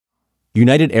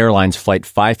United Airlines Flight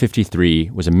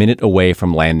 553 was a minute away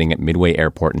from landing at Midway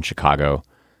Airport in Chicago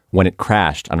when it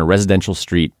crashed on a residential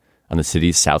street on the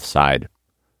city's south side.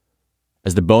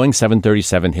 As the Boeing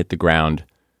 737 hit the ground,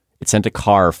 it sent a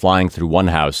car flying through one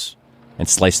house and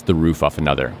sliced the roof off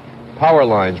another. Power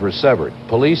lines were severed.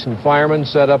 Police and firemen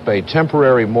set up a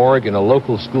temporary morgue in a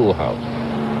local schoolhouse.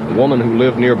 A woman who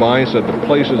lived nearby said the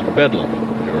place is bedlam.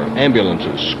 There are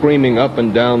ambulances screaming up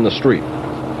and down the street.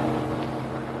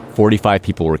 45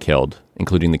 people were killed,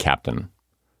 including the captain.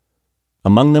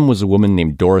 Among them was a woman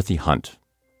named Dorothy Hunt,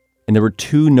 and there were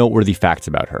two noteworthy facts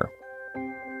about her.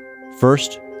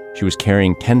 First, she was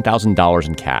carrying $10,000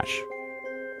 in cash.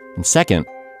 And second,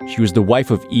 she was the wife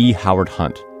of E. Howard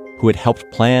Hunt, who had helped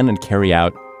plan and carry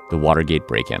out the Watergate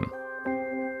break-in.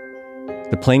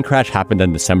 The plane crash happened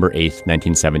on December 8,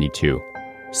 1972,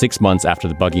 6 months after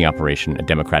the bugging operation at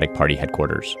Democratic Party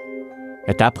headquarters.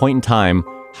 At that point in time,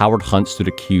 Howard Hunt stood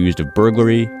accused of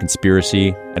burglary, conspiracy,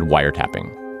 and wiretapping.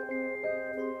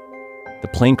 The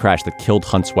plane crash that killed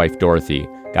Hunt's wife, Dorothy,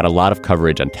 got a lot of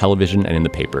coverage on television and in the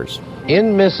papers.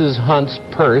 In Mrs. Hunt's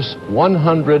purse,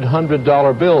 100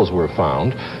 $100 bills were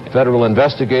found. Federal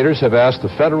investigators have asked the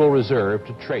Federal Reserve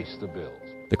to trace the bills.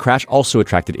 The crash also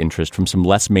attracted interest from some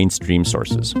less mainstream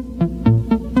sources.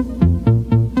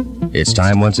 It's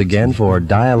time once again for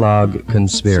Dialogue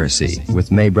Conspiracy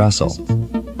with Mae Brussell.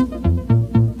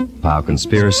 How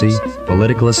conspiracy,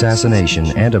 political assassination,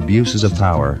 and abuses of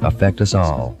power affect us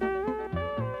all.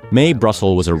 Mae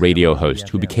Brussell was a radio host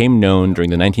who became known during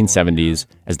the 1970s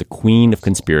as the Queen of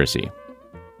Conspiracy.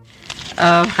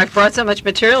 I brought so much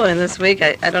material in this week,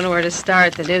 I don't know where to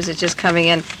start. The news is just coming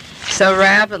in so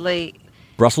rapidly.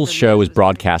 Brussels' show is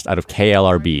broadcast out of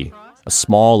KLRB, a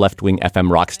small left-wing FM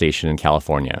rock station in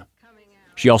California.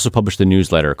 She also published a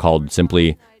newsletter called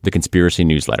simply The Conspiracy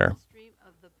Newsletter.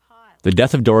 The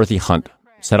death of Dorothy Hunt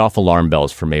set off alarm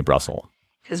bells for Mae Brussell.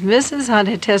 Because Mrs. Hunt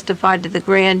had testified to the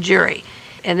grand jury,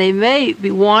 and they may be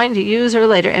wanting to use her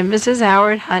later, and Mrs.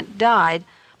 Howard Hunt died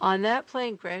on that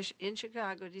plane crash in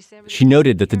Chicago, December... She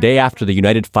noted that the day after the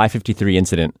United 553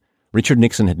 incident, Richard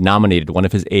Nixon had nominated one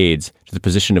of his aides to the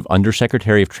position of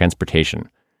Undersecretary of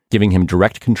Transportation, giving him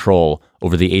direct control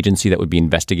over the agency that would be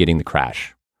investigating the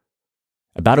crash.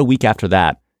 About a week after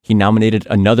that, he nominated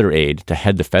another aide to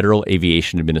head the Federal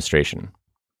Aviation Administration.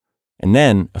 And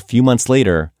then, a few months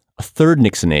later, a third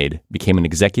Nixon aide became an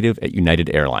executive at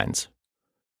United Airlines.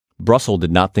 Brussell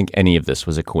did not think any of this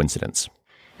was a coincidence.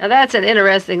 Now that's an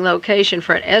interesting location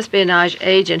for an espionage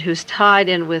agent who's tied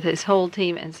in with his whole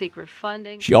team and secret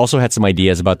funding. She also had some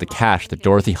ideas about the cash that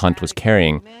Dorothy Hunt was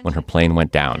carrying when her plane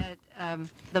went down.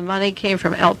 The money came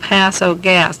from El Paso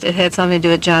Gas. It had something to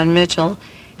do with John Mitchell.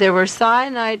 There were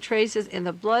cyanide traces in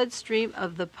the bloodstream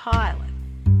of the pilot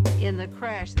in the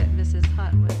crash that Mrs.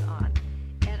 Hunt was on.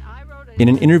 In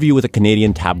an interview with a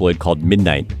Canadian tabloid called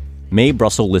Midnight, Mae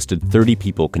Brussell listed 30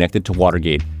 people connected to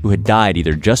Watergate who had died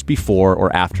either just before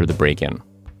or after the break-in.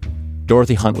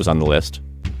 Dorothy Hunt was on the list.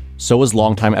 So was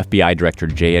longtime FBI Director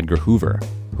J. Edgar Hoover,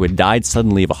 who had died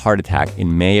suddenly of a heart attack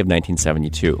in May of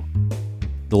 1972.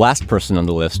 The last person on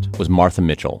the list was Martha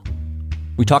Mitchell.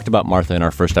 We talked about Martha in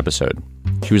our first episode.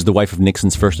 She was the wife of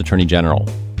Nixon's first Attorney General,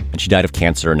 and she died of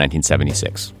cancer in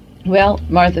 1976. Well,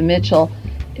 Martha Mitchell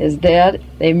is dead.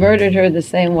 They murdered her the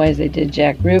same way as they did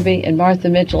Jack Ruby, and Martha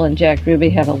Mitchell and Jack Ruby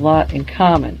have a lot in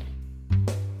common.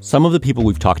 Some of the people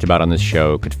we've talked about on this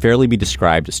show could fairly be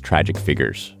described as tragic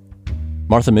figures.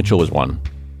 Martha Mitchell was one.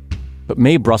 But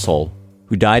Mae Brussell,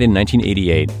 who died in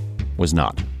 1988, was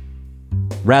not.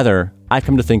 Rather, I've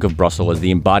come to think of Brussell as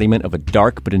the embodiment of a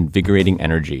dark but invigorating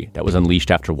energy that was unleashed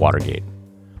after Watergate.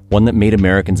 One that made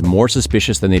Americans more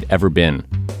suspicious than they'd ever been,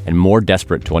 and more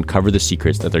desperate to uncover the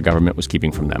secrets that their government was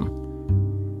keeping from them.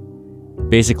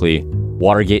 Basically,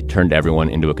 Watergate turned everyone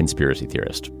into a conspiracy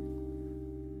theorist.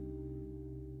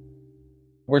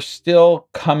 We're still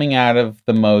coming out of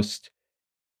the most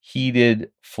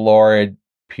heated, florid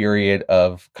period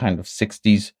of kind of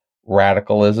 60s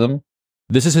radicalism.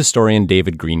 This is historian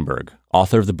David Greenberg,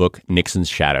 author of the book Nixon's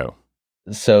Shadow.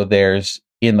 So there's,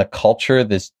 in the culture,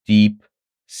 this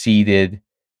deep-seated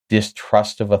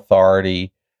distrust of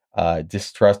authority,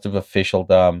 distrust of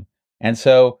officialdom. And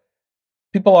so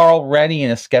people are already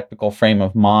in a skeptical frame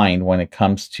of mind when it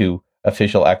comes to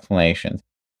official explanations.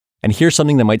 And here's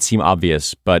something that might seem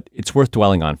obvious, but it's worth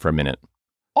dwelling on for a minute.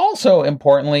 Also,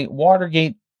 importantly,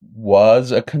 Watergate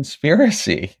was a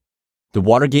conspiracy. The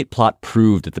Watergate plot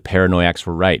proved that the paranoiacs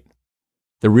were right.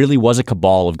 There really was a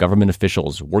cabal of government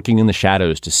officials working in the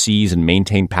shadows to seize and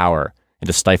maintain power and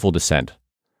to stifle dissent.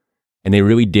 And they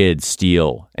really did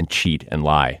steal and cheat and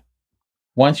lie.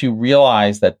 Once you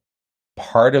realize that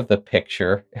part of the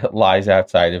picture lies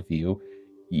outside of you,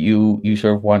 you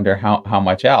sort of wonder how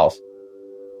much else.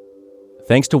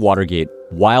 Thanks to Watergate,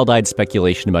 wild-eyed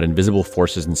speculation about invisible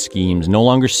forces and schemes no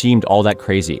longer seemed all that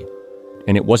crazy.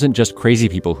 And it wasn't just crazy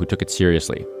people who took it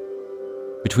seriously.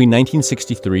 Between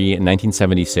 1963 and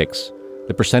 1976,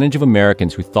 the percentage of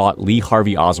Americans who thought Lee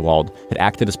Harvey Oswald had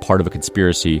acted as part of a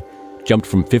conspiracy jumped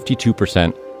from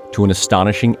 52% to an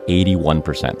astonishing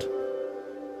 81%.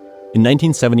 In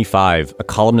 1975, a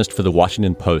columnist for the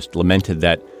Washington Post lamented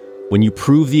that when you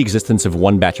prove the existence of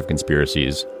one batch of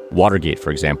conspiracies, Watergate,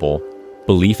 for example,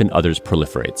 belief in others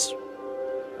proliferates.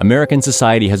 American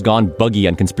society has gone buggy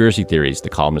on conspiracy theories, the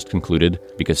columnist concluded,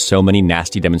 because so many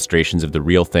nasty demonstrations of the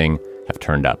real thing have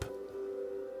turned up.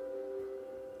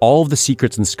 All of the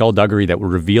secrets and skullduggery that were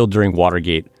revealed during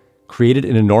Watergate created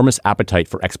an enormous appetite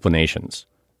for explanations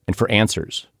and for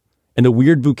answers. And the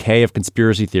weird bouquet of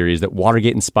conspiracy theories that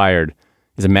Watergate inspired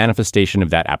is a manifestation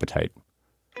of that appetite.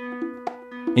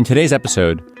 In today's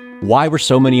episode, why were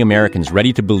so many Americans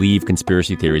ready to believe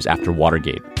conspiracy theories after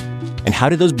Watergate? And how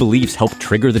did those beliefs help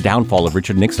trigger the downfall of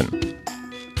Richard Nixon?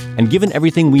 And given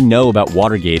everything we know about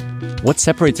Watergate, what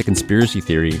separates a conspiracy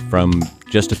theory from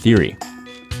just a theory?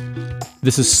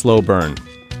 This is Slow Burn.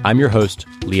 I'm your host,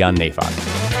 Leon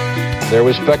Neyfakh. There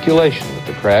was speculation that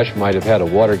the crash might have had a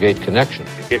Watergate connection.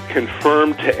 It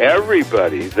confirmed to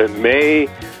everybody that May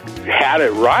had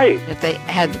it right. If they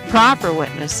had the proper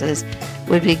witnesses,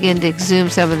 would begin to exhume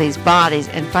some of these bodies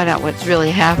and find out what's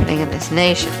really happening in this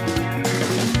nation.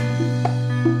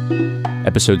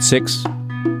 Episode 6,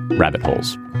 Rabbit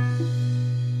Holes.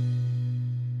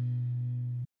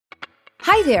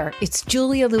 Hi there, it's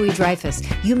Julia Louis-Dreyfus.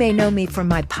 You may know me from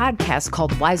my podcast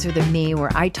called Wiser Than Me,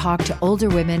 where I talk to older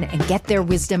women and get their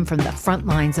wisdom from the front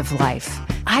lines of life.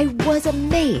 I was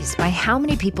amazed by how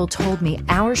many people told me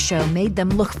our show made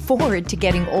them look forward to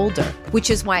getting older, which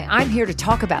is why I'm here to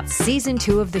talk about Season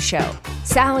 2 of the show.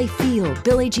 Sally Field,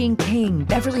 Billie Jean King,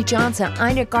 Beverly Johnson,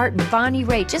 Ina Garten, Bonnie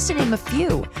Raitt, just to name a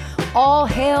few. All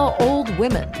hail old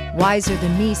women. Wiser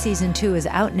Than Me Season 2 is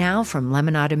out now from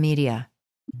Lemonada Media.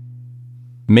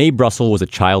 Mae Brussell was a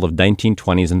child of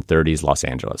 1920s and 30s Los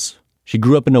Angeles. She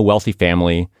grew up in a wealthy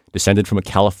family, descended from a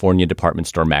California department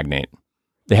store magnate.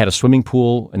 They had a swimming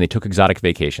pool, and they took exotic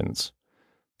vacations.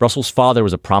 Brussell's father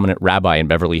was a prominent rabbi in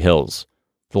Beverly Hills.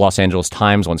 The Los Angeles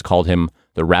Times once called him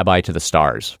the rabbi to the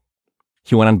stars.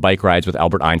 He went on bike rides with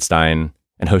Albert Einstein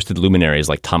and hosted luminaries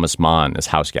like Thomas Mann as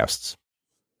house guests.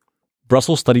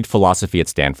 Brussell studied philosophy at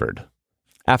Stanford.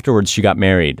 Afterwards, she got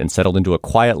married and settled into a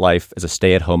quiet life as a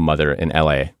stay-at-home mother in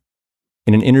LA.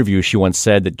 In an interview, she once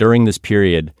said that during this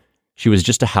period, she was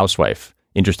just a housewife,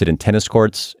 interested in tennis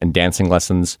courts and dancing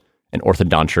lessons and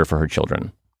orthodonture for her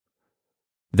children.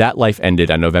 That life ended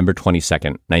on November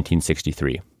 22nd,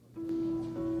 1963.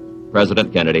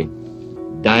 President Kennedy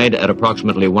died at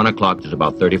approximately 1 o'clock, just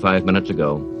about 35 minutes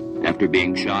ago, after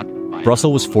being shot.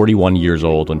 Brussell was 41 years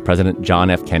old when President John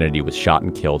F. Kennedy was shot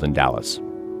and killed in Dallas.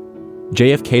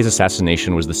 JFK's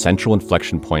assassination was the central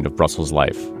inflection point of Brussell's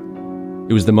life.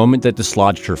 It was the moment that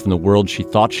dislodged her from the world she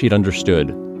thought she'd understood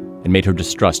and made her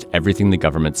distrust everything the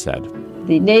government said.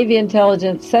 The Navy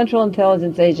Intelligence, Central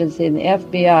Intelligence Agency, and the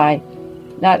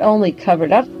FBI not only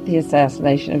covered up the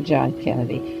assassination of John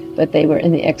Kennedy, but they were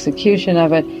in the execution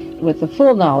of it with the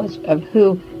full knowledge of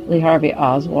who Lee Harvey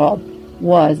Oswald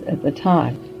was at the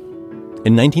time.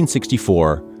 In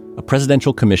 1964, a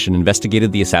presidential commission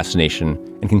investigated the assassination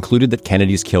and concluded that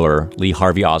Kennedy's killer, Lee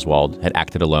Harvey Oswald, had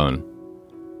acted alone.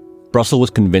 Brussell was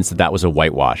convinced that that was a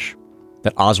whitewash,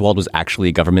 that Oswald was actually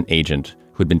a government agent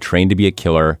who had been trained to be a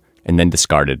killer and then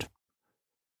discarded.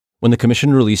 When the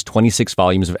commission released 26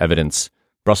 volumes of evidence,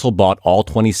 Brussell bought all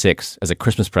 26 as a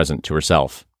Christmas present to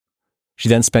herself. She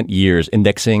then spent years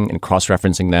indexing and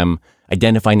cross-referencing them,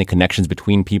 identifying the connections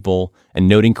between people, and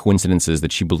noting coincidences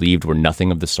that she believed were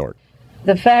nothing of the sort.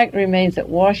 The fact remains that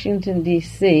Washington,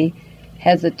 D.C.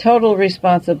 has a total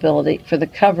responsibility for the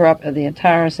cover-up of the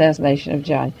entire assassination of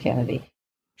John Kennedy.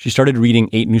 She started reading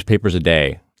 8 newspapers a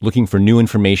day, looking for new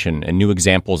information and new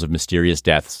examples of mysterious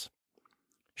deaths.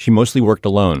 She mostly worked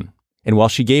alone, and while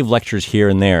she gave lectures here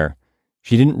and there,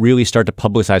 she didn't really start to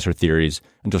publicize her theories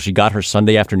until she got her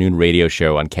Sunday afternoon radio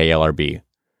show on KLRB.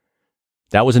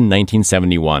 That was in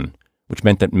 1971, which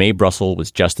meant that Mae Brussell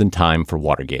was just in time for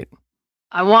Watergate.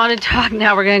 I want to talk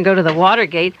now. We're going to go to the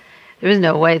Watergate. There is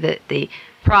no way that the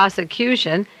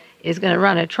prosecution is going to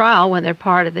run a trial when they're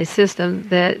part of the system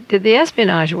that did the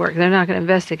espionage work. They're not going to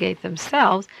investigate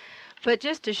themselves. But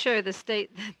just to show the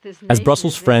state that this... As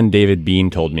Brussell's friend David Bean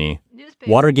told me,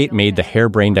 Watergate made the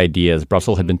harebrained ideas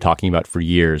Brussell had been talking about for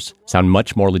years sound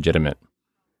much more legitimate.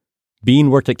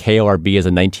 Bean worked at KORB as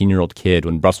a 19-year-old kid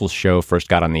when Brussels' show first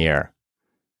got on the air.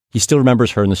 He still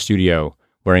remembers her in the studio,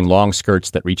 wearing long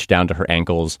skirts that reached down to her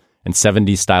ankles and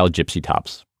 70s-style gypsy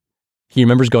tops. He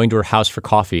remembers going to her house for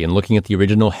coffee and looking at the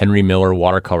original Henry Miller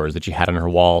watercolors that she had on her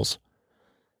walls.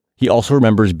 He also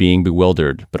remembers being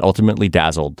bewildered, but ultimately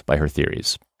dazzled by her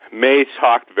theories. May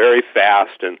talked very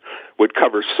fast and would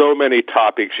cover so many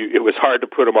topics, it was hard to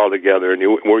put them all together, and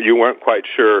you weren't quite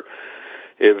sure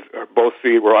if both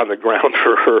feet were on the ground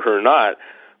for her or not.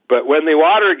 But when the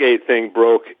Watergate thing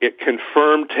broke, it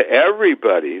confirmed to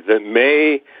everybody that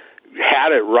May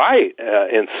had it right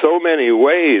in so many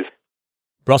ways.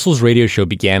 Brussels' radio show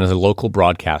began as a local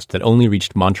broadcast that only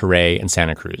reached Monterey and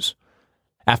Santa Cruz.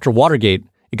 After Watergate,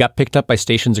 it got picked up by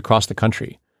stations across the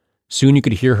country. Soon you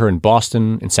could hear her in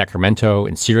Boston, in Sacramento,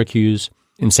 in Syracuse,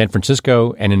 in San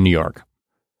Francisco, and in New York.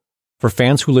 For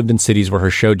fans who lived in cities where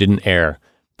her show didn't air,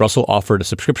 Brussels offered a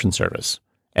subscription service.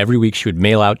 Every week she would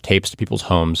mail out tapes to people's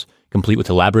homes, complete with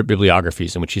elaborate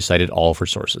bibliographies in which she cited all of her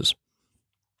sources.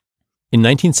 In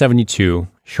 1972,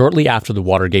 shortly after the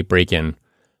Watergate break-in,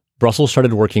 Brussels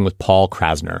started working with Paul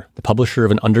Krasner, the publisher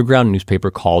of an underground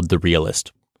newspaper called The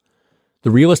Realist.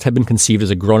 The Realist had been conceived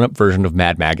as a grown-up version of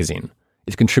Mad Magazine.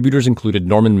 Its contributors included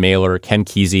Norman Mailer, Ken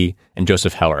Kesey, and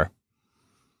Joseph Heller.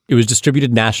 It was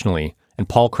distributed nationally, and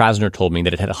Paul Krasner told me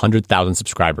that it had 100,000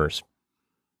 subscribers.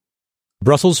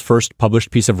 Brussels' first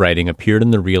published piece of writing appeared in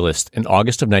The Realist in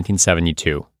August of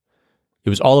 1972. It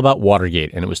was all about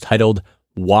Watergate, and it was titled,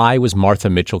 "Why Was Martha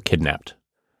Mitchell Kidnapped?"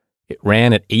 It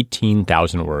ran at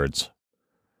 18,000 words.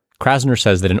 Krasner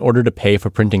says that in order to pay for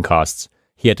printing costs,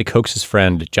 he had to coax his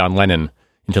friend, John Lennon,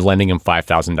 into lending him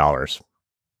 $5,000.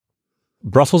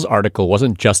 Brussels' article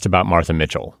wasn't just about Martha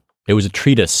Mitchell. It was a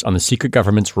treatise on the secret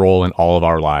government's role in all of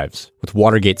our lives, with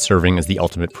Watergate serving as the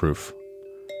ultimate proof.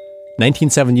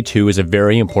 1972 is a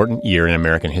very important year in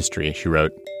American history, she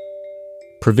wrote.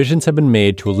 Provisions have been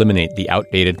made to eliminate the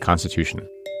outdated Constitution.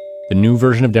 The new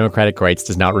version of democratic rights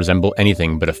does not resemble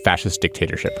anything but a fascist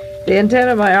dictatorship. The intent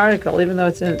of my article, even though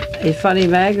it's in a funny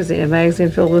magazine, a magazine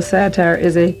filled with satire,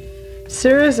 is a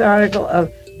serious article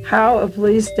of how a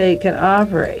police state can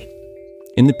operate.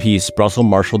 In the piece, Brussels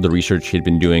marshaled the research she had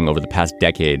been doing over the past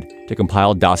decade to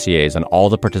compile dossiers on all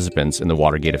the participants in the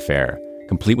Watergate affair,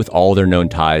 complete with all their known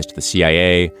ties to the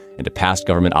CIA and to past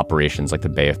government operations like the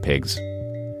Bay of Pigs.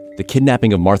 The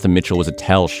kidnapping of Martha Mitchell was a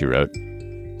tell, she wrote.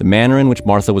 The manner in which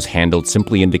Martha was handled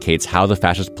simply indicates how the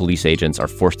fascist police agents are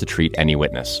forced to treat any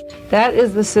witness. That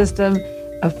is the system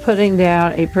of putting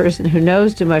down a person who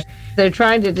knows too much. They're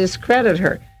trying to discredit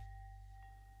her.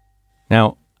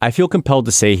 Now, I feel compelled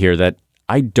to say here that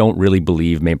I don't really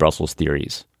believe May Brussels'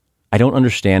 theories. I don't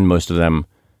understand most of them,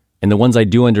 and the ones I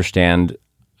do understand,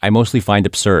 I mostly find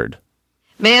absurd.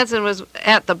 Manson was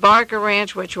at the Barker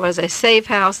Ranch, which was a safe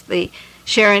house. The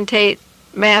Sharon Tate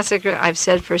massacre, I've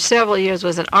said for several years,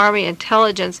 was an Army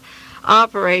intelligence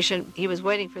operation. He was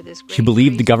waiting for this. She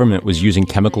believed the government was using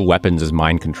chemical weapons as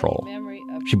mind control.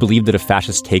 She believed that a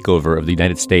fascist takeover of the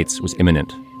United States was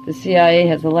imminent. The CIA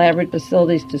has elaborate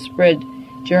facilities to spread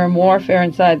germ warfare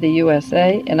inside the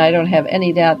USA, and I don't have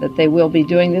any doubt that they will be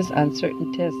doing this on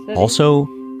certain test cities. Also,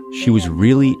 she was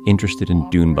really interested in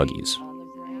dune buggies.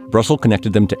 Brussels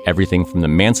connected them to everything from the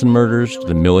Manson murders to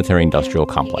the military-industrial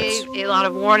complex. He gave a lot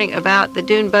of warning about the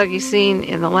dune buggy scene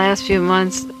in the last few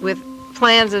months with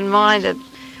plans in mind that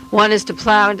one is to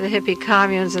plow into the hippie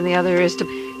communes and the other is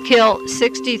to kill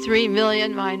 63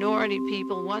 million minority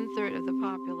people, 1/3 of the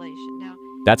population. Now,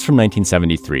 that's from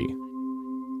 1973.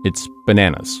 It's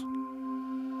bananas.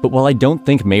 But while I don't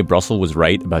think May Brussels was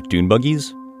right about dune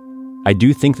buggies, I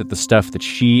do think that the stuff that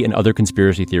she and other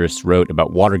conspiracy theorists wrote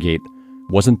about Watergate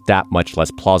wasn't that much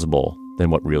less plausible than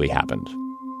what really happened.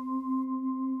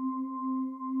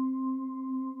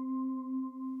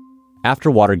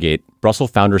 After Watergate,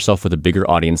 Brussels found herself with a bigger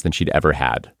audience than she'd ever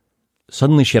had.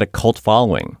 Suddenly she had a cult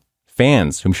following,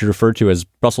 fans whom she referred to as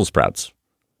Brussels sprouts.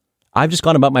 I've just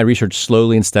gone about my research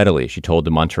slowly and steadily, she told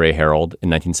the Monterey Herald in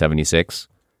 1976.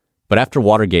 But after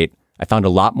Watergate, I found a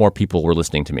lot more people were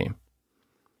listening to me.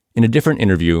 In a different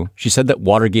interview, she said that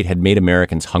Watergate had made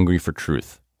Americans hungry for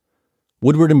truth.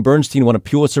 Woodward and Bernstein won a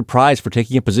Pulitzer Prize for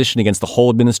taking a position against the whole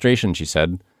administration, she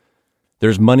said.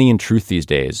 There's money in truth these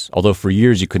days, although for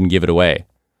years you couldn't give it away.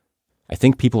 I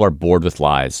think people are bored with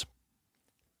lies.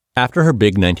 After her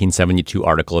big 1972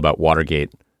 article about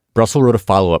Watergate, Brussels wrote a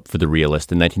follow-up for The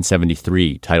Realist in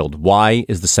 1973 titled, "Why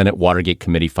is the Senate Watergate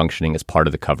Committee functioning as part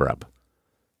of the cover-up?"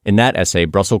 In that essay,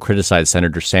 Brussels criticized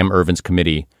Senator Sam Ervin's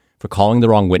committee for calling the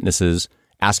wrong witnesses,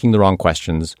 asking the wrong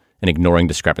questions, and ignoring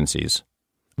discrepancies.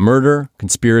 Murder,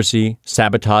 conspiracy,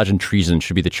 sabotage, and treason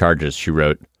should be the charges, she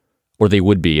wrote. or they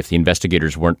would be if the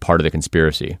investigators weren't part of the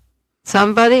conspiracy.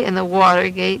 Somebody in the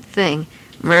Watergate thing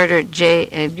murdered J.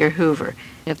 Edgar Hoover.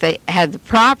 If they had the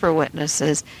proper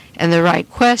witnesses and the right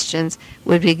questions,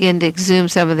 would begin to exhume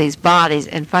some of these bodies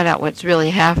and find out what's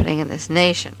really happening in this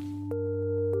nation.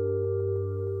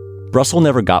 Brussel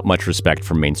never got much respect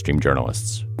from mainstream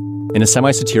journalists. In a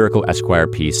semi-satirical Esquire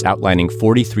piece outlining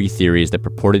 43 theories that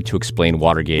purported to explain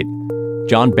Watergate,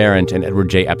 John Berendt and Edward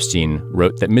J. Epstein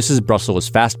wrote that Mrs. Brussel is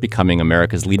fast becoming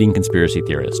America's leading conspiracy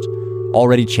theorist,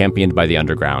 already championed by the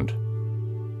underground.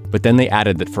 But then they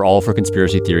added that for all of her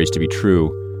conspiracy theories to be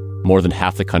true, more than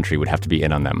half the country would have to be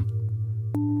in on them.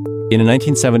 In a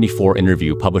 1974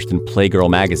 interview published in Playgirl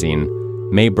magazine,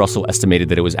 Mae Brussel estimated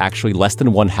that it was actually less than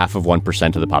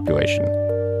 0.5% of the population.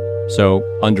 So,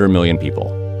 under 1 million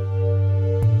people.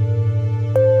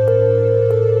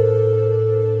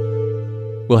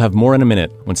 We'll have more in a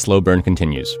minute when Slow Burn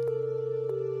continues.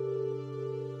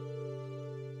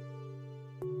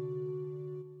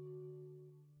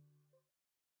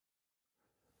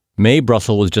 Mae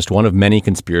Brussel was just one of many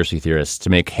conspiracy theorists to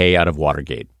make hay out of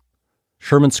Watergate.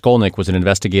 Sherman Skolnick was an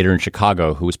investigator in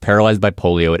Chicago who was paralyzed by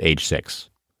polio at age 6.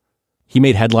 He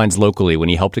made headlines locally when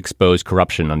he helped expose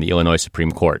corruption on the Illinois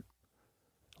Supreme Court.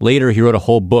 Later, he wrote a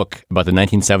whole book about the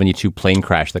 1972 plane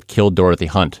crash that killed Dorothy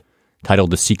Hunt,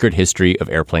 titled The Secret History of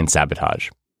Airplane Sabotage.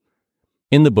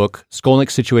 In the book,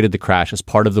 Skolnick situated the crash as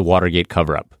part of the Watergate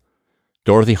cover-up.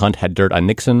 Dorothy Hunt had dirt on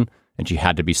Nixon, and she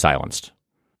had to be silenced.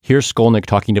 Here's Skolnick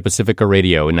talking to Pacifica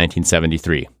Radio in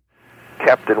 1973.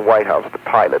 Captain Whitehouse, the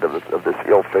pilot of this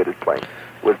ill-fated plane,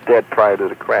 was dead prior to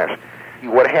the crash.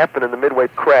 What happened in the Midway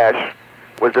crash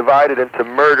was divided into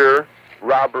murder,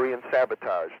 robbery, and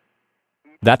sabotage.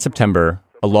 That September,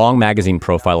 a long magazine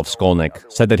profile of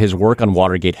Skolnick said that his work on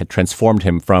Watergate had transformed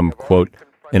him from, quote,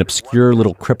 an obscure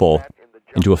little cripple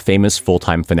into a famous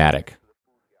full-time fanatic.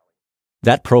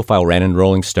 That profile ran in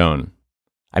Rolling Stone.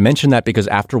 I mention that because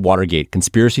after Watergate,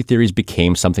 conspiracy theories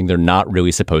became something they're not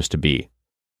really supposed to be.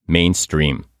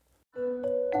 Mainstream.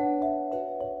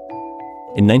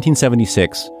 In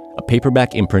 1976, a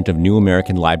paperback imprint of New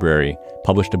American Library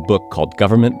published a book called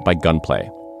Government by Gunplay.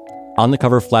 On the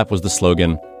cover flap was the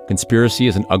slogan, "Conspiracy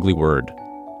is an ugly word,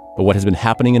 but what has been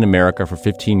happening in America for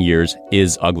 15 years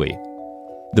is ugly."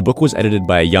 The book was edited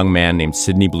by a young man named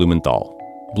Sidney Blumenthal.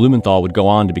 Blumenthal would go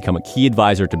on to become a key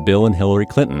advisor to Bill and Hillary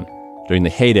Clinton during the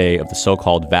heyday of the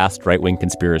so-called vast right-wing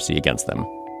conspiracy against them.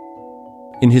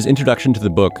 In his introduction to the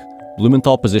book,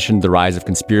 Blumenthal positioned the rise of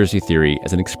conspiracy theory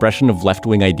as an expression of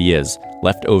left-wing ideas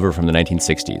left over from the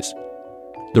 1960s.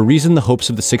 The reason the hopes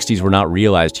of the 60s were not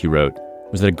realized, he wrote,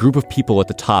 was that a group of people at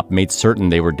the top made certain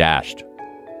they were dashed.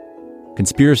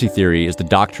 Conspiracy theory is the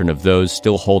doctrine of those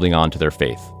still holding on to their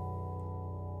faith.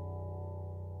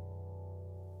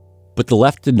 But the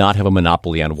left did not have a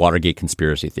monopoly on Watergate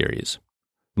conspiracy theories.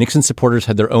 Nixon supporters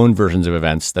had their own versions of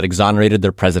events that exonerated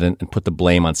their president and put the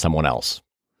blame on someone else.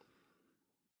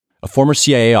 A former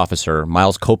CIA officer,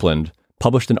 Miles Copeland,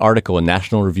 published an article in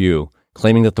National Review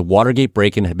claiming that the Watergate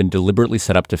break-in had been deliberately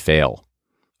set up to fail.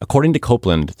 According to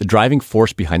Copeland, the driving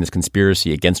force behind this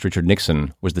conspiracy against Richard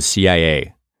Nixon was the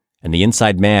CIA, and the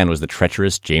inside man was the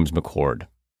treacherous James McCord.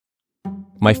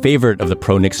 My favorite of the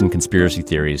pro-Nixon conspiracy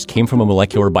theories came from a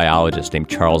molecular biologist named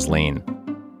Charles Lane.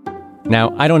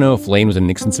 Now, I don't know if Lane was a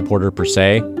Nixon supporter per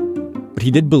se, but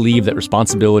he did believe that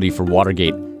responsibility for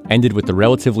Watergate ended with the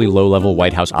relatively low-level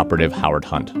White House operative Howard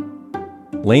Hunt.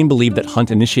 Lane believed that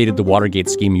Hunt initiated the Watergate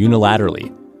scheme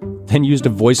unilaterally, then used a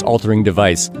voice-altering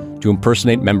device to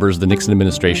impersonate members of the Nixon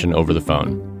administration over the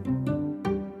phone.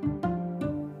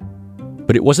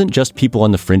 But it wasn't just people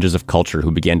on the fringes of culture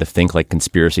who began to think like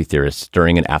conspiracy theorists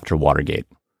during and after Watergate.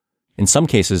 In some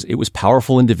cases, it was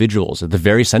powerful individuals at the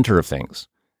very center of things,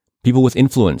 people with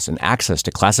influence and access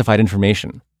to classified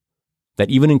information. That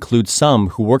even includes some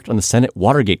who worked on the Senate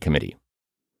Watergate Committee.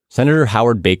 Senator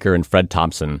Howard Baker and Fred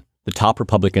Thompson, the top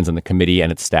Republicans on the committee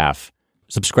and its staff,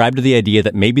 subscribed to the idea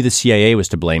that maybe the CIA was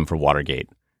to blame for Watergate,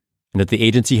 and that the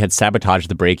agency had sabotaged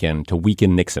the break-in to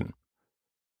weaken Nixon.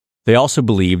 They also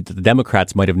believed that the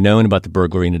Democrats might have known about the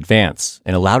burglary in advance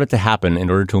and allowed it to happen in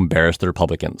order to embarrass the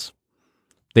Republicans.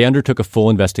 They undertook a full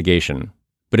investigation,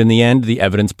 but in the end, the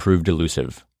evidence proved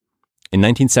elusive. In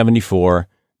 1974,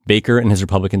 Baker and his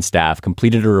Republican staff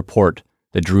completed a report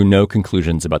that drew no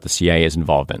conclusions about the CIA's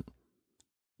involvement.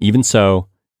 Even so,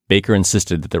 Baker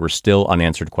insisted that there were still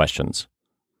unanswered questions.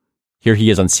 Here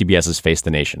he is on CBS's Face the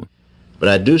Nation. But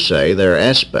I do say there are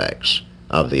aspects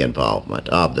of the involvement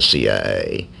of the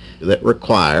CIA that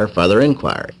require further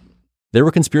inquiry. There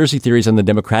were conspiracy theories on the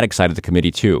Democratic side of the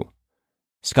committee, too.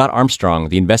 Scott Armstrong,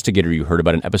 the investigator you heard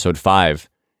about in Episode 5,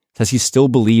 says he still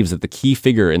believes that the key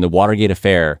figure in the Watergate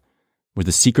affair was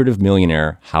the secretive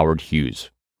millionaire Howard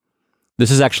Hughes.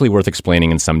 This is actually worth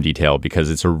explaining in some detail because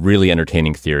it's a really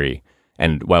entertaining theory,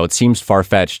 and while it seems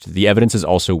far-fetched, the evidence is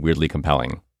also weirdly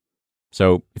compelling.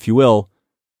 So, if you will,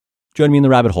 join me in the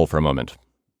rabbit hole for a moment.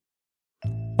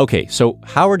 Okay, so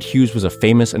Howard Hughes was a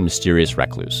famous and mysterious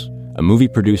recluse, a movie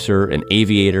producer, an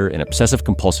aviator, an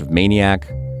obsessive-compulsive maniac.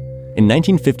 In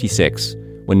 1956,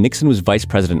 when Nixon was vice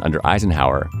president under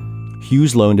Eisenhower,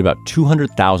 Hughes loaned about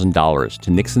 $200,000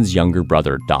 to Nixon's younger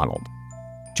brother, Donald.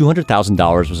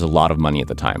 $200,000 was a lot of money at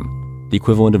the time, the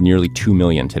equivalent of nearly $2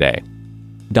 million today.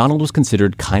 Donald was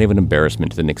considered kind of an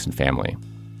embarrassment to the Nixon family.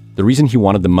 The reason he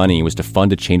wanted the money was to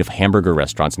fund a chain of hamburger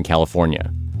restaurants in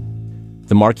California.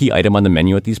 The marquee item on the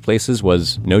menu at these places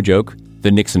was, no joke,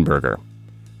 the Nixon Burger.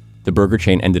 The burger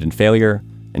chain ended in failure,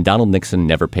 and Donald Nixon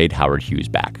never paid Howard Hughes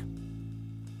back.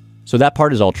 So that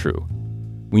part is all true.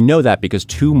 We know that because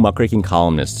two muckraking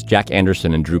columnists, Jack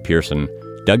Anderson and Drew Pearson,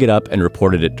 dug it up and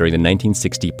reported it during the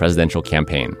 1960 presidential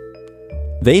campaign.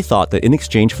 They thought that in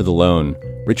exchange for the loan,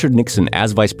 Richard Nixon,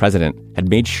 as vice president, had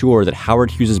made sure that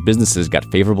Howard Hughes' businesses got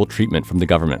favorable treatment from the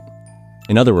government.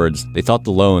 In other words, they thought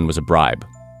the loan was a bribe.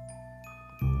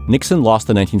 Nixon lost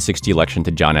the 1960 election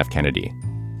to John F. Kennedy.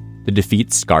 The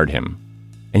defeat scarred him,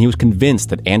 and he was convinced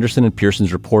that Anderson and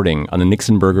Pearson's reporting on the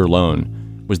Nixon Burger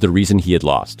loan was the reason he had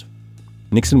lost.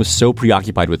 Nixon was so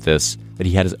preoccupied with this that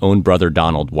he had his own brother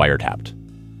Donald wiretapped.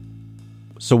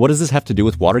 So what does this have to do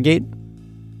with Watergate?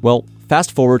 Well,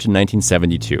 fast forward to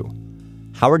 1972.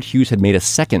 Howard Hughes had made a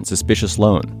second suspicious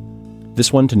loan,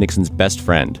 this one to Nixon's best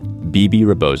friend, Bebe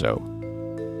Rebozo.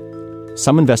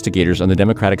 Some investigators on the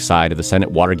Democratic side of the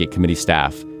Senate Watergate Committee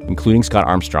staff, including Scott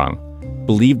Armstrong,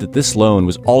 believed that this loan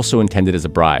was also intended as a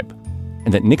bribe,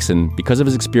 and that Nixon, because of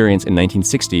his experience in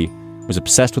 1960, was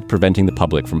obsessed with preventing the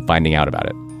public from finding out about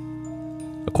it.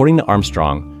 According to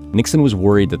Armstrong, Nixon was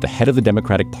worried that the head of the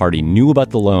Democratic Party knew about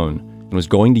the loan and was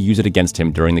going to use it against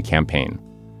him during the campaign.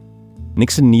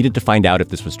 Nixon needed to find out if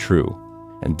this was true,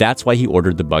 and that's why he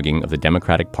ordered the bugging of the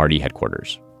Democratic Party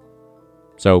headquarters.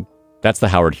 So, that's the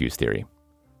Howard Hughes theory.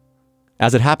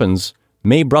 As it happens,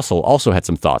 Mae Brussell also had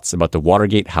some thoughts about the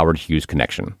Watergate-Howard Hughes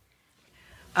connection.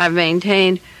 I've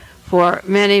maintained for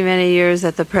many, many years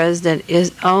that the president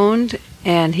is owned,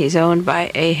 and he's owned by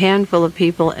a handful of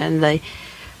people, and the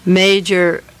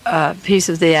major piece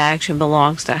of the action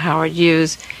belongs to Howard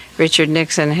Hughes. Richard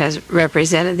Nixon has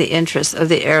represented the interests of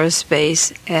the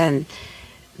aerospace and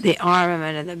the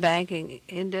armament and the banking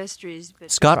industries.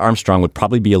 Scott Armstrong would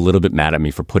probably be a little bit mad at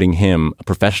me for putting him, a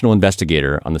professional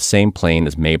investigator, on the same plane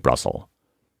as Mae Brussell.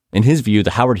 In his view,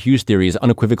 the Howard Hughes theory is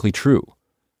unequivocally true.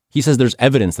 He says there's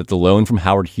evidence that the loan from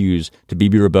Howard Hughes to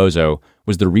Bebe Rebozo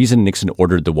was the reason Nixon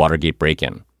ordered the Watergate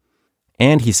break-in.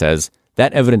 And he says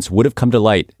that evidence would have come to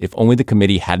light if only the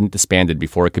committee hadn't disbanded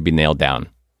before it could be nailed down.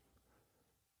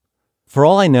 For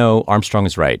all I know, Armstrong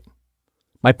is right.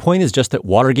 My point is just that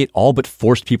Watergate all but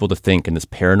forced people to think in this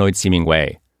paranoid-seeming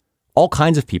way. All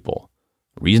kinds of people.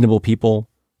 Reasonable people,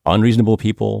 unreasonable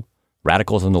people,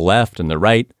 radicals on the left and the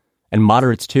right, and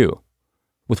moderates too.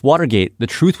 With Watergate, the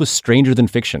truth was stranger than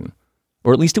fiction.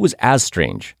 Or at least it was as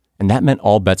strange, and that meant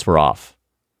all bets were off.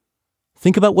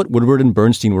 Think about what Woodward and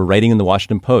Bernstein were writing in the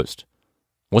Washington Post.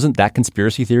 Wasn't that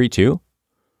conspiracy theory too?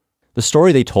 The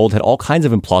story they told had all kinds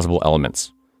of implausible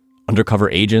elements. Undercover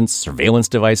agents, surveillance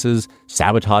devices,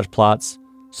 sabotage plots,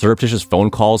 surreptitious phone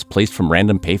calls placed from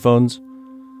random payphones.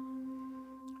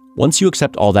 Once you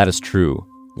accept all that as true,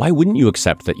 why wouldn't you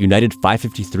accept that United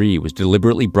 553 was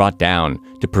deliberately brought down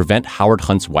to prevent Howard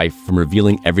Hunt's wife from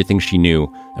revealing everything she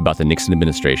knew about the Nixon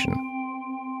administration?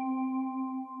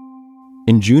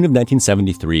 In June of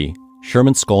 1973,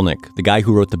 Sherman Skolnick, the guy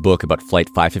who wrote the book about Flight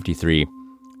 553,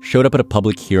 showed up at a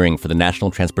public hearing for the National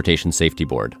Transportation Safety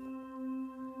Board.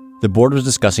 The board was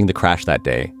discussing the crash that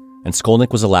day, and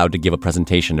Skolnick was allowed to give a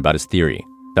presentation about his theory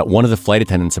that one of the flight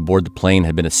attendants aboard the plane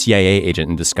had been a CIA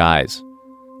agent in disguise,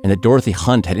 and that Dorothy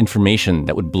Hunt had information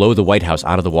that would blow the White House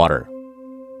out of the water.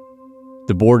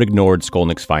 The board ignored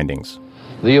Skolnick's findings.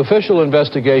 The official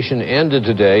investigation ended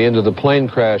today into the plane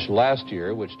crash last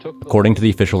year, which took... According to the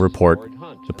official report,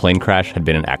 the plane crash had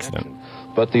been an accident.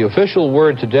 But the official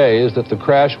word today is that the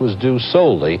crash was due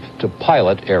solely to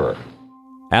pilot error.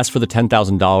 As for the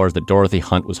 $10,000 that Dorothy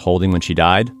Hunt was holding when she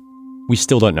died, we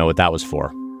still don't know what that was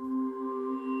for.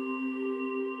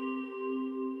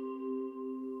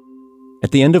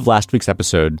 At the end of last week's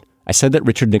episode, I said that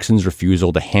Richard Nixon's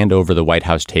refusal to hand over the White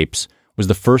House tapes was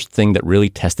the first thing that really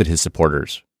tested his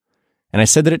supporters. And I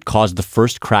said that it caused the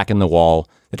first crack in the wall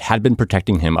that had been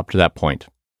protecting him up to that point.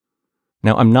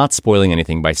 Now, I'm not spoiling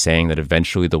anything by saying that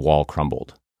eventually the wall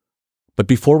crumbled. But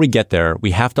before we get there,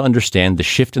 we have to understand the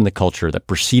shift in the culture that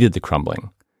preceded the crumbling,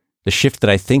 the shift that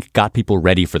I think got people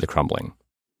ready for the crumbling.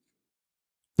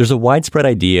 There's a widespread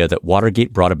idea that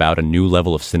Watergate brought about a new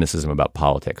level of cynicism about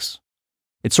politics.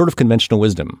 It's sort of conventional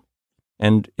wisdom.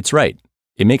 And it's right.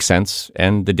 It makes sense,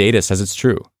 and the data says it's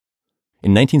true.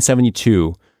 In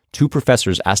 1972, 2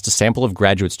 professors asked a sample of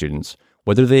graduate students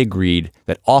whether they agreed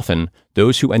that often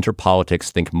those who enter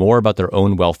politics think more about their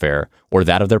own welfare or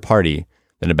that of their party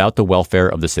than about the welfare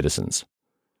of the citizens.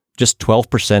 Just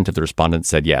 12% of the respondents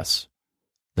said yes.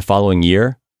 The following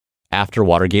year, after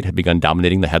Watergate had begun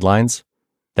dominating the headlines,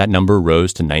 that number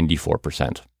rose to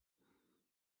 94%.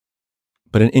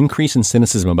 But an increase in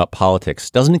cynicism about politics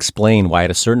doesn't explain why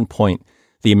at a certain point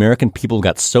the American people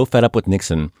got so fed up with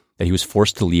Nixon that he was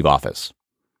forced to leave office.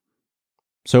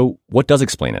 So what does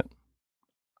explain it?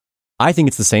 I think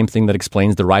it's the same thing that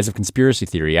explains the rise of conspiracy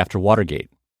theory after Watergate.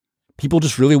 People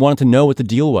just really wanted to know what the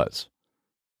deal was.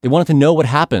 They wanted to know what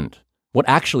happened, what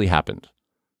actually happened,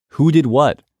 who did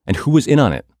what, and who was in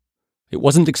on it. It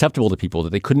wasn't acceptable to people that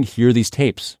they couldn't hear these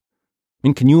tapes. I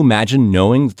mean, can you imagine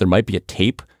knowing that there might be a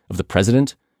tape of the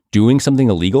president doing something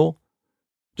illegal?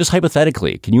 Just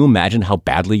hypothetically, can you imagine how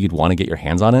badly you'd want to get your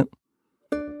hands on it?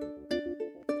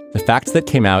 The facts that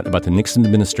came out about the Nixon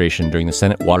administration during the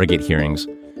Senate Watergate hearings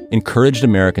encouraged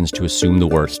Americans to assume the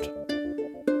worst.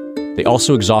 They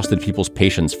also exhausted people's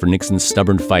patience for Nixon's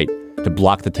stubborn fight to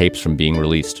block the tapes from being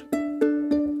released.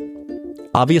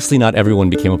 Obviously, not everyone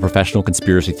became a professional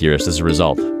conspiracy theorist as a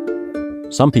result.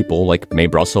 Some people, like Mae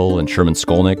Brussell and Sherman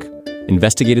Skolnick,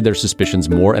 investigated their suspicions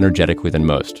more energetically than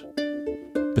most.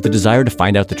 But the desire to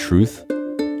find out the truth,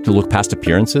 to look past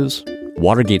appearances,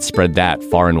 Watergate spread that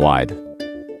far and wide.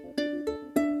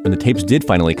 When the tapes did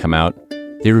finally come out,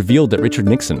 they revealed that Richard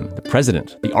Nixon, the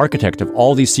president, the architect of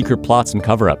all these secret plots and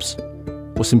cover-ups,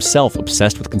 was himself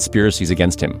obsessed with conspiracies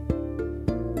against him.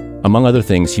 Among other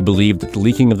things, he believed that the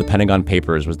leaking of the Pentagon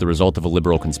Papers was the result of a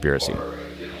liberal conspiracy.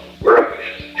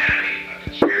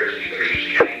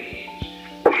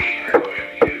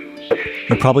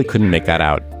 You probably couldn't make that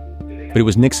out, but it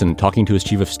was Nixon talking to his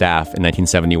chief of staff in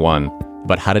 1971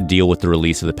 about how to deal with the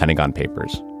release of the Pentagon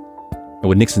Papers. And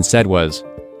what Nixon said was,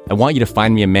 "I want you to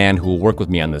find me a man who will work with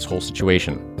me on this whole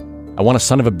situation. I want a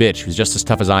son of a bitch who's just as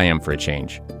tough as I am for a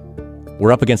change.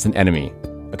 We're up against an enemy,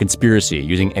 a conspiracy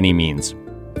using any means."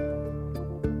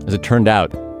 As it turned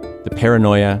out, the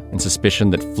paranoia and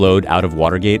suspicion that flowed out of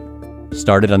Watergate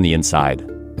started on the inside,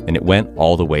 and it went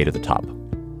all the way to the top.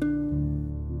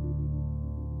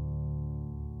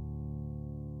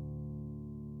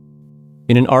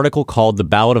 In an article called The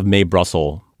Ballad of Mae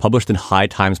Brussell, published in High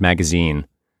Times magazine,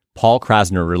 Paul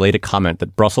Krasner relayed a comment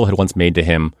that Brussell had once made to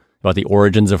him about the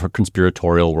origins of her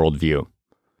conspiratorial worldview.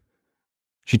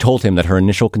 She told him that her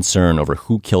initial concern over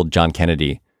who killed John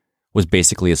Kennedy was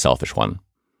basically a selfish one.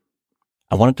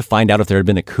 "I wanted to find out if there had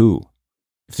been a coup,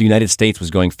 if the United States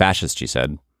was going fascist," she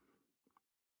said.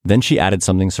 Then she added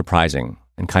something surprising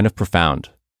and kind of profound.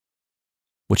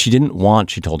 What she didn't want,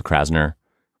 she told Krasner,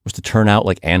 was to turn out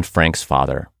like Anne Frank's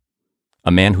father,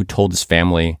 a man who told his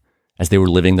family, as they were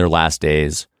living their last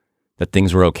days, that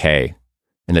things were okay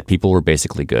and that people were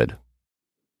basically good.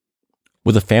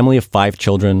 "With a family of 5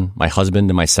 children, my husband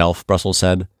and myself," Brussell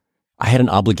said, "I had an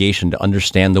obligation to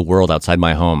understand the world outside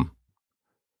my home."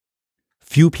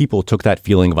 Few people took that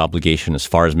feeling of obligation as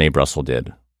far as Mae Brussell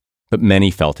did, but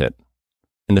many felt it.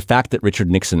 And the fact that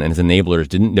Richard Nixon and his enablers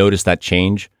didn't notice that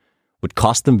change would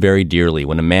cost them very dearly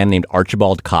when a man named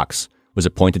Archibald Cox was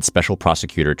appointed special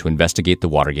prosecutor to investigate the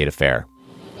Watergate affair.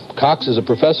 Cox is a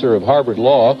professor of Harvard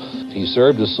Law. He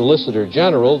served as Solicitor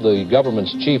General, the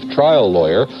government's chief trial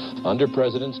lawyer, under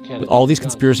Presidents Kennedy. With all these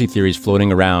conspiracy theories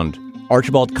floating around,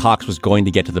 Archibald Cox was going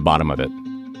to get to the bottom of it.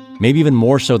 Maybe even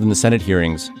more so than the Senate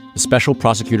hearings, the special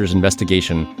prosecutor's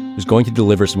investigation was going to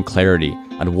deliver some clarity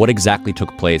on what exactly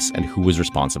took place and who was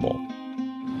responsible.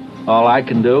 All I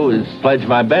can do is pledge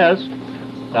my best.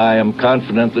 I am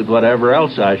confident that whatever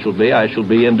else I shall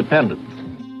be independent.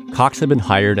 Cox had been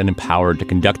hired and empowered to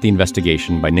conduct the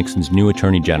investigation by Nixon's new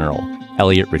Attorney General,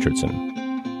 Elliot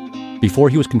Richardson. Before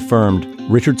he was confirmed,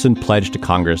 Richardson pledged to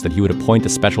Congress that he would appoint a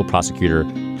special prosecutor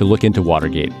to look into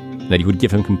Watergate, and that he would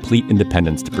give him complete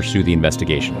independence to pursue the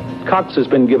investigation. Cox has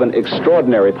been given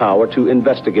extraordinary power to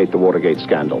investigate the Watergate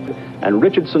scandal, and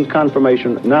Richardson's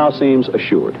confirmation now seems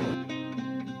assured.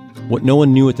 What no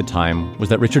one knew at the time was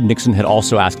that Richard Nixon had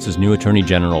also asked his new Attorney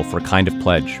General for a kind of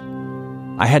pledge.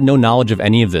 "I had no knowledge of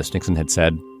any of this," Nixon had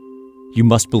said. "You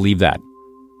must believe that,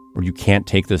 or you can't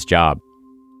take this job."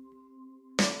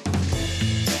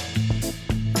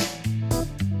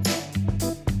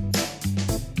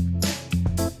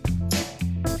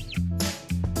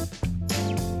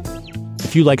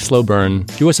 If you like Slow Burn,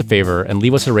 do us a favor and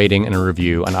leave us a rating and a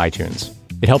review on iTunes.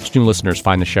 It helps new listeners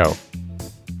find the show.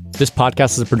 This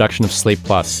podcast is a production of Slate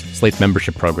Plus, Slate's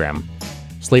membership program.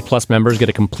 Slate Plus members get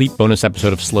a complete bonus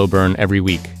episode of Slow Burn every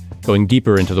week, going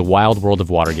deeper into the wild world of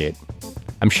Watergate.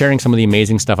 I'm sharing some of the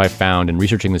amazing stuff I've found in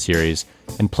researching the series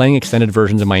and playing extended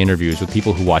versions of my interviews with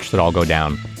people who watched it all go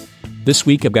down. This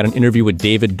week, I've got an interview with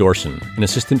David Dorson, an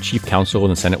assistant chief counsel in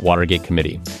the Senate Watergate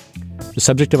Committee. The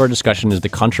subject of our discussion is the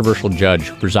controversial judge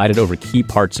who presided over key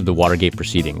parts of the Watergate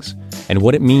proceedings, and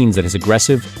what it means that his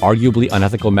aggressive, arguably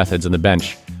unethical methods on the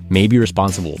bench may be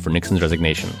responsible for Nixon's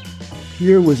resignation.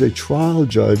 Here was a trial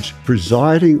judge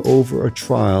presiding over a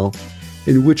trial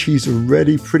in which he's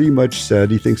already pretty much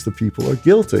said he thinks the people are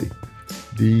guilty.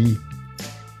 The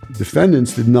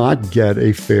defendants did not get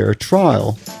a fair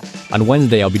trial. On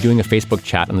Wednesday, I'll be doing a Facebook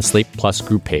chat on the Slate Plus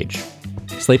group page.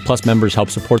 Slate Plus members help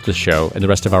support this show and the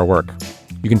rest of our work.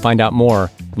 You can find out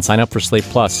more and sign up for Slate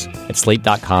Plus at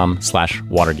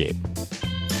slate.com/Watergate.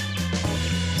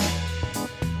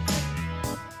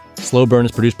 Slow Burn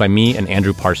is produced by me and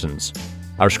Andrew Parsons.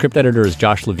 Our script editor is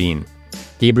Josh Levine.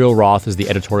 Gabriel Roth is the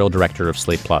editorial director of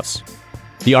Slate Plus.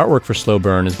 The artwork for Slow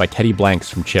Burn is by Teddy Blanks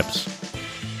from Chips.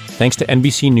 Thanks to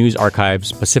NBC News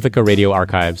Archives, Pacifica Radio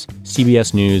Archives,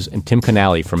 CBS News, and Tim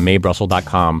Connally from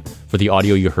maybrussel.com for the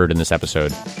audio you heard in this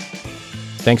episode.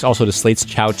 Thanks also to Slate's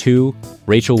Chow Tu,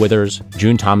 Rachel Withers,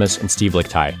 June Thomas, and Steve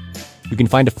Lichtai. You can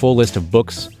find a full list of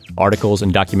books, articles,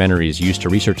 and documentaries used to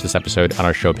research this episode on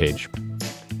our show page.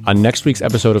 On next week's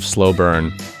episode of Slow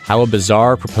Burn, how a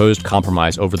bizarre proposed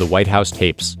compromise over the White House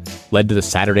tapes led to the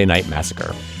Saturday Night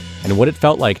Massacre, and what it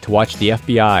felt like to watch the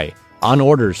FBI, on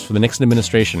orders from the Nixon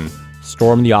administration,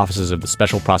 storm the offices of the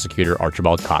special prosecutor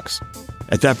Archibald Cox.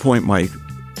 At that point, my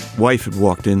wife had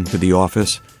walked into the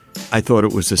office. I thought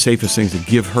it was the safest thing to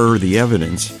give her the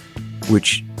evidence,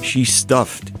 which she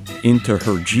stuffed into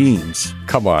her jeans.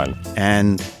 Come on.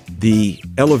 And the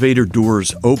elevator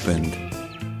doors opened,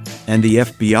 and the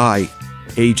FBI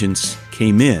agents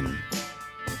came in.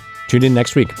 Tune in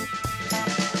next week.